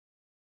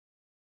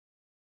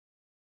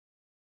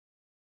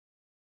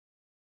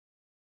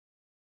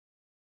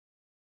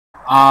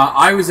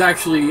I was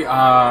actually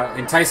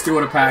enticed to go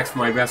to PAX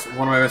by one of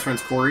my best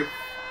friends, Corey,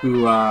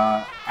 who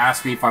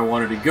asked me if I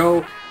wanted to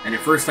go. And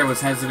at first I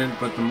was hesitant,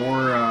 but the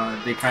more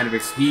they kind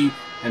of he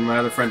and my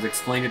other friends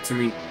explained it to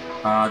me,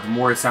 the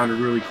more it sounded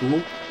really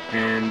cool.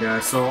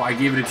 And so I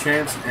gave it a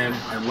chance, and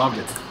I loved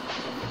it.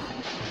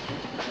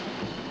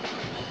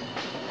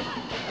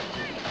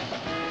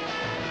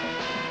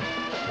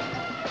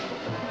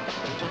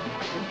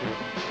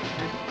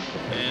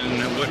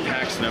 And what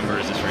PAX number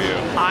is this for you?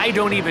 I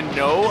don't even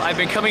know. I've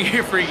been coming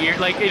here for a year.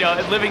 Like, you know,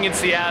 living in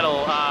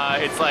Seattle,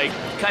 it's like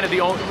kind of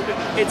the only.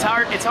 It's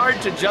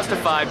hard to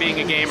justify being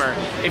a gamer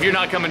if you're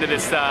not coming to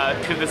this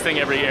thing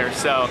every year.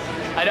 So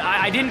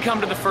I didn't come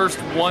to the first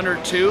 1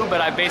 or 2,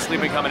 but I've basically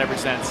been coming ever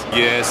since.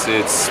 Yes,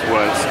 it's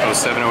what,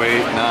 07,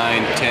 08,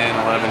 9,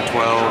 10, 11,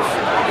 12,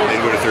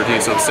 then go to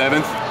 13, so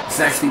 7th. It's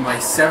actually my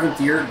 7th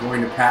year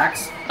going to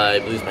PAX. I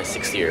believe it's my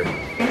 6th year.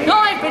 No,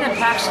 I've been at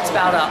PAX since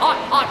about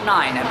 '09,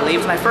 I believe.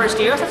 It's my first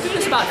year. So I think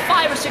it's about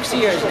 5 or 6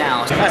 years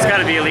now. That's got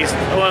to be at least,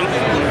 well,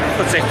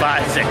 let's say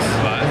 5, 6.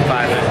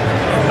 5.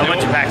 A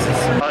bunch of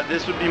PAXs.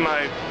 This would be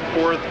my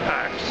 4th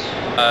PAX.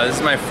 This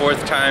is my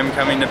 4th time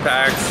coming to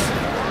PAX.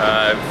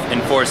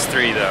 Enforced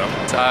 3 though.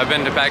 I've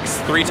been to PAX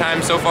 3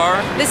 times so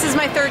far. This is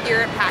my 3rd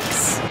year at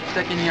PAX.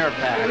 2nd year at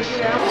PAX. This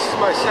is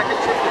my 2nd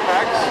trip to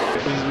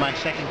PAX. This is my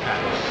 2nd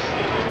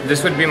PAX.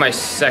 This would be my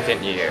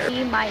 2nd year. This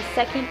will be my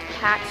 2nd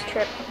PAX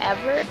trip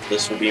ever.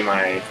 This will be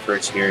my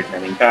 1st year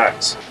attending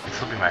PAX.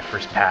 This will be my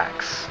 1st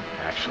PAX,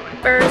 actually.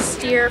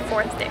 1st year,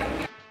 4th day.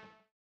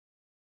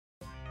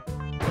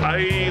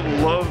 I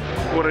love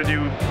what I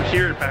do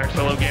here at PAX.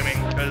 I love gaming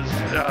because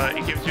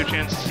it gives you a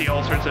chance to see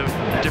all sorts of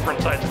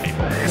different sides of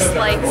people. It's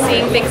like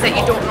seeing things that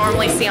you don't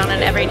normally see on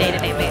an everyday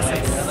day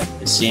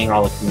basis. Seeing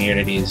all the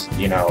communities,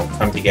 you know,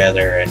 come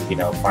together and, you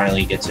know,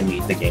 finally get to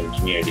meet the gaming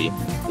community.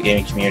 The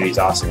gaming community is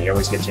awesome. You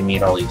always get to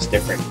meet all these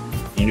different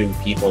new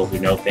people who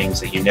know things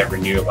that you never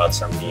knew about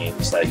some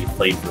games that you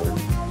played for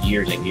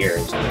years and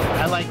years.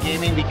 I like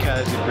gaming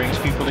because it brings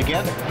people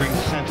together. It brings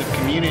a sense of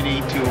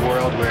community to a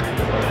world where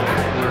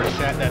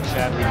that's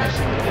sadly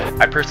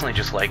missing. I personally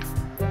just like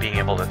being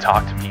able to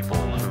talk to people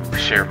who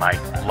share my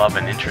love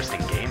and interest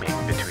in gaming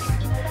between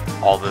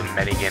all the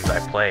many games I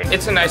play.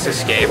 It's a nice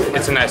escape.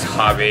 It's a nice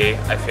hobby,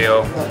 I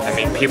feel. I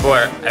mean,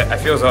 I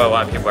feel as though a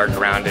lot of people are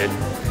grounded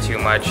too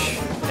much,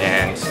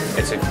 and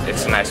it's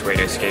a nice way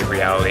to escape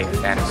reality and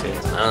fantasy.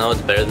 I don't know,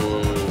 it's better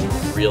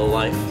than real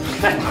life.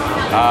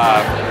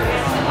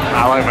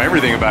 I like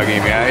everything about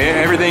gaming.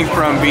 Everything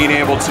from being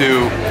able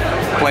to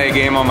play a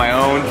game on my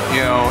own,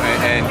 you know,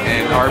 and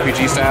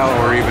RPG style,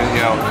 or even,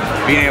 you know,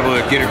 being able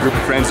to get a group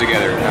of friends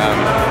together.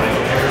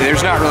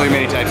 There's not really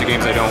many types of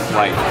games I don't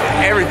like.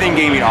 Everything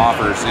gaming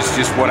offers is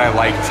just what I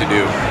like to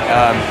do.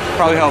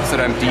 Probably helps that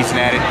I'm decent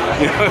at it.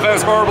 You know, if I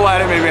was horrible at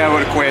it, maybe I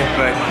would have quit,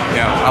 but, you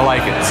know, I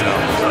like it, so.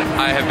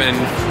 I have been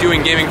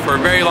doing gaming for a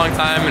very long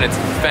time, and it's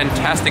a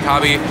fantastic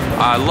hobby.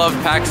 I love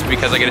PAX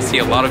because I get to see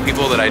a lot of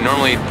people that I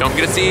normally don't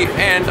get to see,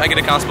 and I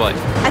get to cosplay.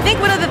 I think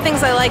one of the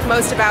things I like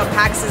most about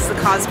PAX is the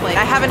cosplay.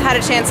 I haven't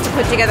had a chance to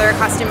put together a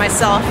costume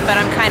myself, but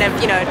I'm kind of,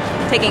 you know,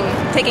 taking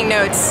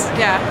notes.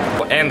 Yeah.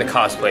 And the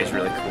cosplay is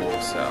really cool,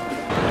 so.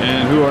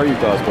 And who are you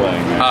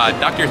cosplaying?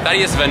 Dr.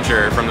 Thaddeus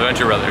Venture from the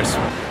Venture Brothers.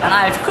 And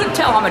I couldn't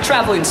tell I'm a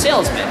traveling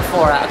salesman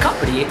for a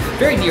company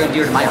very near and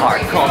dear to my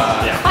heart called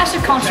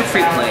Classic Console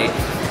Free Play,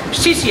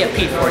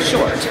 CCFP for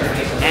short.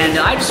 And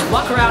I just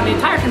walk around the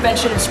entire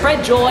convention and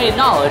spread joy and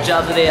knowledge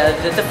of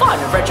the fun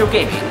of retro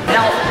gaming.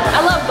 Now,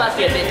 I love about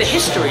the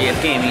history of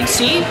gaming.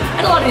 See,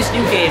 and a lot of these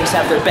new games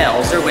have their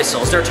bells, their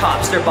whistles, their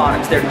tops, their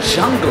bottoms, their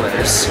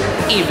junglers,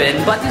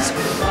 even. But these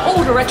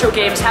older retro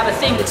games have a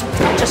thing that's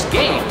not just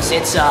games.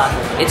 It's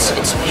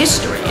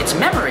history, it's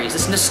memories,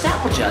 it's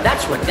nostalgia.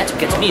 That's what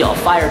gets me all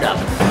fired up.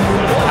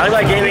 I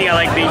like gaming. I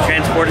like being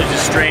transported to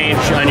strange,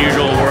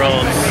 unusual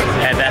worlds,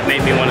 and that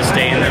made me want to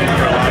stay in them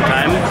for a long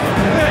time.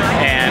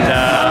 And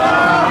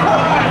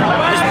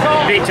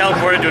just being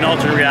teleported to an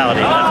alternate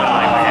reality. That's what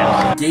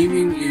I like.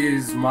 Gaming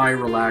is my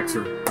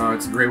relaxer.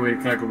 It's a great way to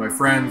connect with my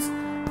friends.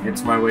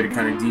 It's my way to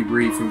kind of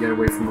debrief and get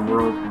away from the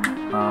world.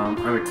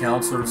 I'm a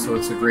counselor, so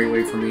it's a great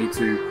way for me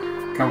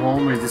to come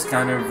home and just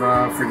kind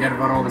of forget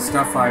about all the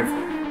stuff I've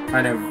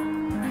kind of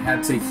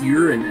had to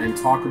hear and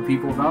talk with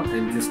people about,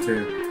 and just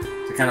to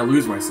kind of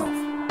lose myself.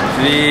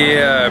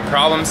 The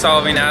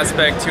problem-solving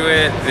aspect to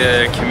it,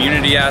 the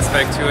community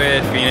aspect to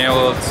it, being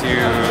able to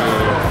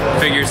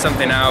figure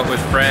something out with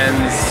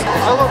friends.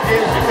 I love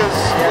games because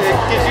it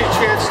gives you a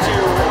chance to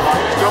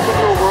jump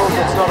into a world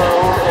that's not our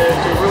own and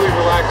to really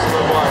relax and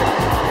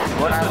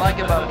unwind. What I like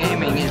about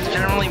gaming is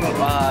generally,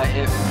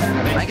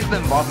 I get the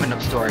involvement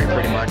of story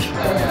pretty much.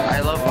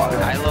 I love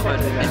an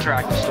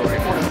interactive story.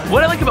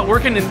 What I like about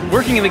working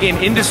in the game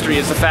industry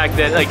is the fact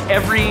that like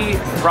every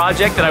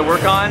project that I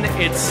work on,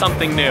 it's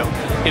something new.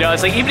 You know,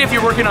 it's like even if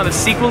you're working on the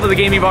sequel to the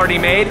game you've already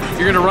made,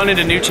 you're going to run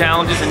into new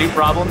challenges and new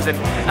problems. And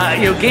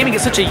you know, gaming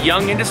is such a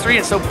young industry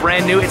and so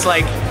brand new. It's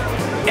like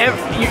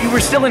we're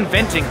still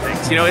inventing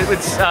things, you know.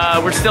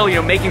 We're still, you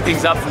know, making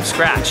things up from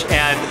scratch,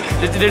 and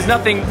there's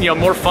nothing, you know,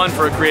 more fun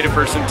for a creative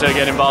person to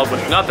get involved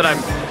with. Not that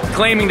I'm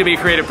claiming to be a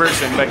creative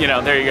person, but you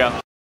know, there you go.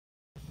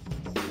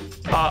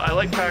 I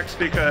like PAX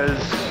because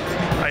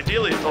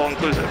ideally it's all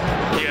inclusive.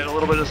 You get a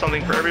little bit of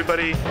something for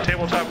everybody.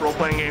 Tabletop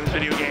role-playing games,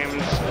 video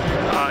games.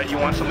 You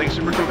want something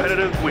super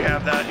competitive, we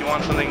have that. You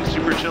want something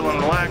super chill and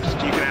relaxed,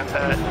 you can have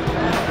that.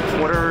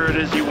 Whatever it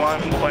is you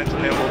want, we'll find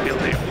something that will appeal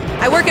to you.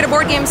 I work at a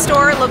board game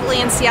store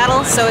locally in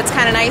Seattle, so it's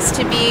kind of nice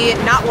to be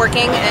not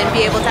working and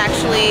be able to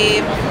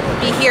actually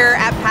be here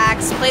at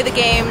PAX, play the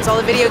games, all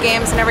the video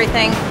games and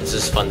everything. It's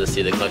just fun to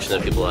see the collection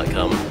of people that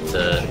come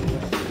to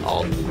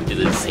all do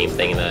the same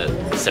thing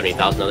that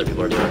 70,000 other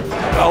people are doing.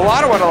 A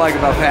lot of what I like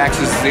about PAX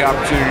is the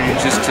opportunity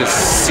just to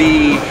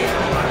see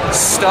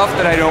stuff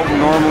that I don't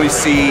normally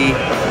see.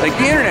 Like,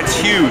 the internet's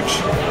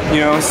huge, you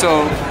know,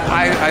 so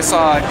I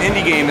saw an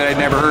indie game that I'd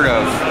never heard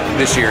of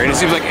this year, and it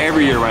seems like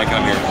every year when I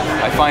come here,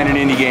 I find an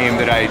indie game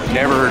that I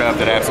never heard of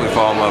that I absolutely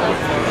fall in love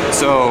with.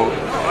 So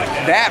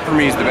that for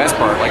me is the best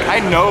part. Like, I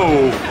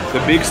know the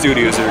big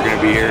studios that are going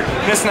to be here,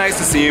 and it's nice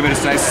to see them, and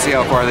it's nice to see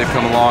how far they've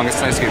come along. It's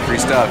nice to get free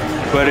stuff,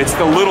 but it's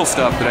the little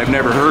stuff that I've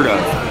never heard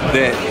of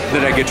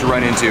that I get to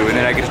run into, and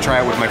then I get to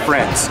try it with my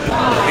friends.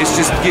 It's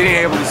just being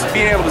able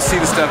to see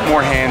the stuff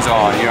more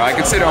hands-on. You know, I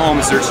can sit at home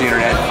and search the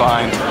internet and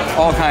find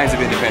all kinds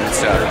of independent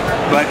stuff,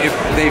 but if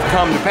they've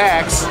come to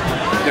PAX,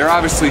 they're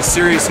obviously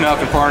serious enough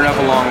and far enough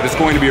along that it's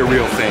going to be a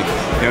real thing.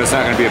 You know, it's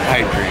not going to be a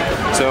pipe dream.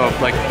 So,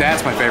 like,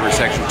 that's my favorite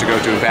section to go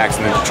to in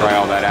PAX, and then to try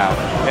all that out.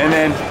 And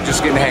then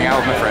just getting to hang out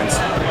with my friends.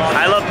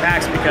 I love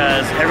PAX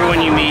because everyone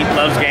you meet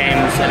loves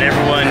games, and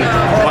everyone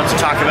wants to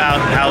talk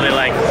about how they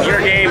like your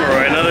game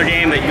or another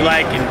game that you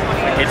like, and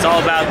it's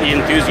all about the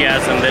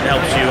enthusiasm that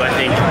helps you, I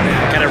think,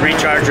 kind of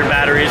recharge your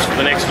batteries for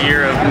the next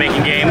year of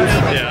making games.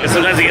 Because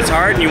sometimes it gets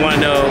hard, and you want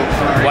to know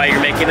why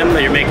you're making them,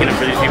 that you're making them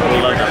for these people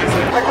who love them.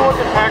 I go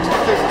into PAX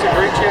because it's a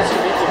great chance to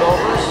meet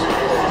developers.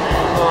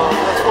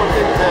 That's one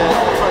thing that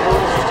I find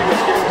really interesting,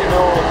 is getting to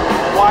know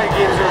why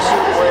games are a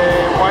certain way,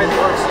 why the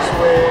art's this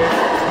way.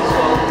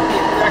 So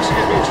it actually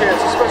gives me a chance,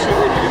 especially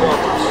with indie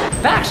developers.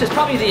 PAX is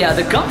probably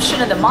the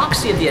gumption and the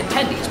moxie of the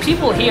attendees.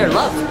 People here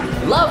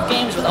love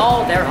games with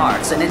all their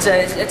hearts, and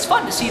it's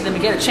fun to see them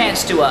get a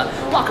chance to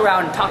walk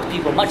around and talk to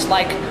people much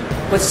like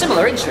with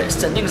similar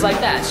interests and things like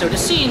that. So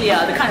just seeing the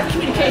kind of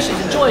communications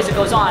and joys that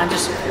goes on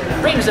just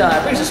brings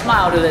a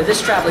smile to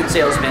this traveling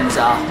salesman's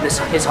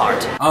his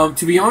heart.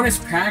 To be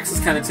honest, PAX has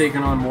kind of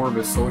taken on more of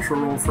a social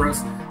role for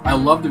us. I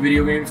love the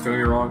video games, don't get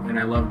me wrong, and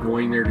I love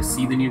going there to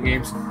see the new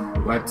games.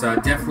 But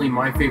definitely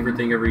my favorite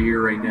thing every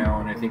year right now,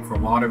 and I think for a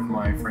lot of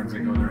my friends that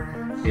go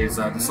there, is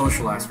the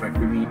social aspect.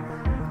 We meet,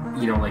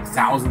 you know, like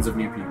thousands of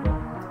new people.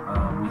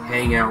 We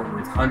hang out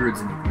with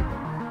hundreds of new people,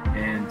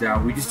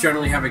 and we just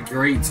generally have a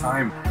great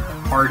time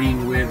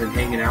partying with and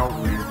hanging out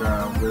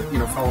with you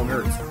know, fellow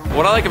nerds.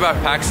 What I like about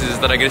PAX is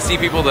that I get to see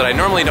people that I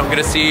normally don't get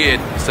to see.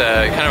 It's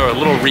kind of a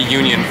little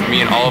reunion for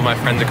me and all of my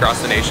friends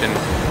across the nation,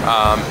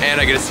 and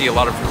I get to see a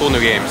lot of cool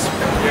new games.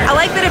 I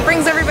like that it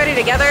brings everybody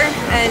together,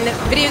 and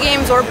video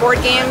games or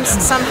board games,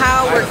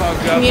 somehow we're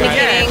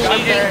communicating,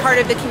 being part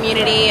of the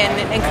community, and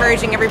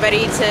encouraging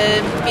everybody to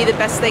be the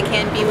best they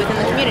can be within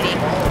the community.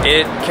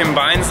 It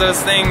combines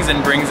those things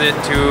and brings it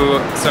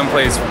to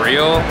someplace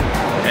real,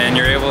 and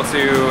you're able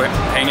to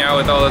hang out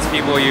with all those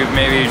people you've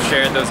maybe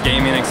shared those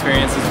gaming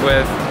experiences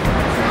with.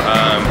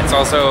 It's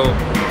also,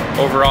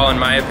 overall, in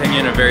my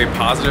opinion, a very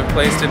positive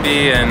place to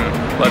be, and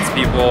lets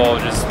people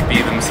just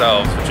be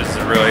themselves, which is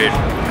a really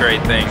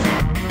great thing.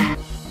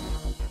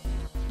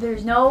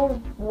 There's no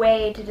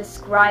way to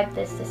describe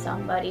this to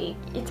somebody.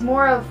 It's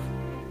more of,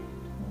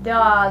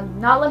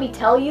 not let me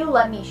tell you,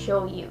 let me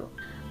show you.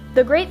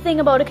 The great thing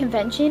about a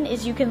convention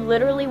is you can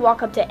literally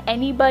walk up to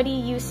anybody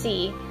you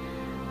see,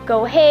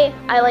 go, hey,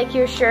 I like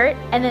your shirt,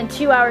 and then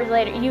 2 hours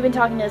later, you've been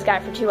talking to this guy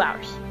for 2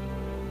 hours.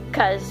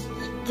 Because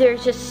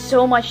there's just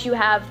so much you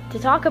have to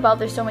talk about,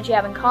 there's so much you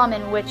have in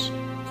common, which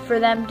for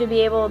them to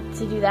be able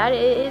to do that,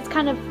 it's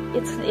kind of,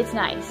 it's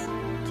nice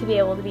to be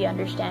able to be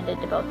understanded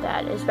about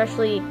that,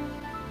 especially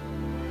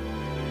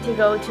to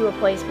go to a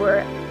place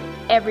where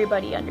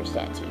everybody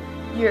understands you.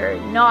 You're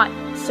not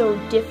so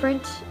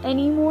different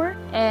anymore,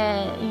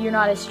 and you're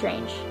not as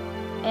strange.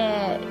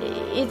 And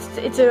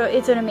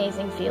it's an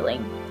amazing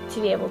feeling to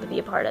be able to be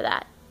a part of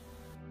that.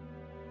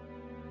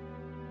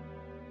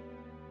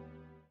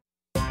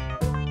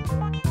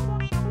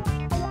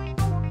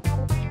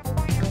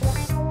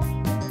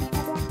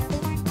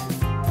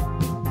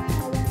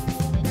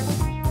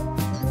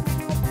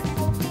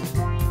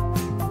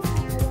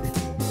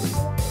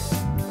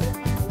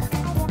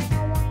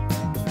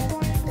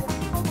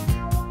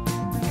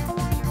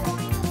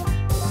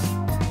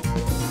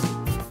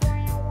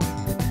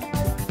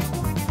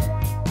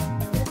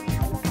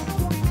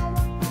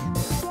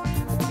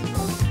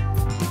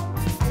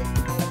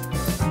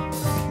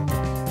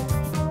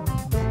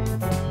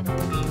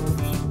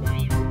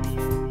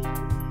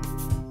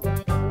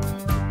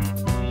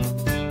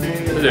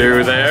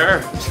 Hello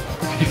there.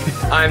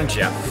 I'm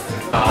Jeff.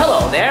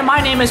 Hello there,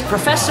 my name is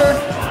Professor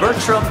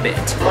Bertram Bitt.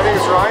 My name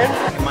is Ryan.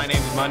 And my name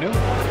is Manu.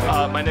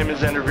 My name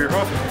is Andrew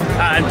Bierhoff.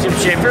 I'm Tim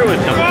Schafer with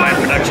Double Fine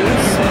Productions.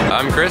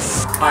 I'm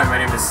Chris. Hi, my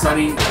name is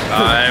Sunny.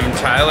 I'm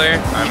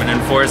Tyler. I'm an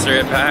enforcer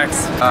at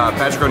PAX.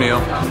 Patrick O'Neill.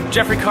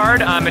 Geoffrey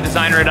Card, I'm a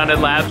designer at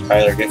Undead Labs.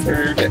 Tyler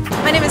Gifford.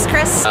 My name is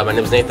Chris. My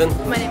name is Nathan.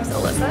 My name is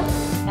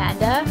Alyssa.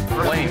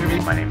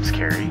 Amanda. My name is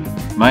Carrie.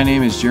 My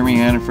name is Jeremy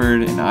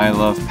Hannaford, and I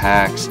love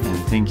PAX, and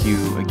thank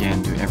you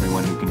again to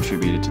everyone who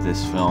contributed to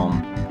this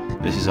film.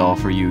 This is all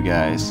for you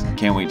guys.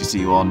 Can't wait to see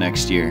you all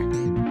next year.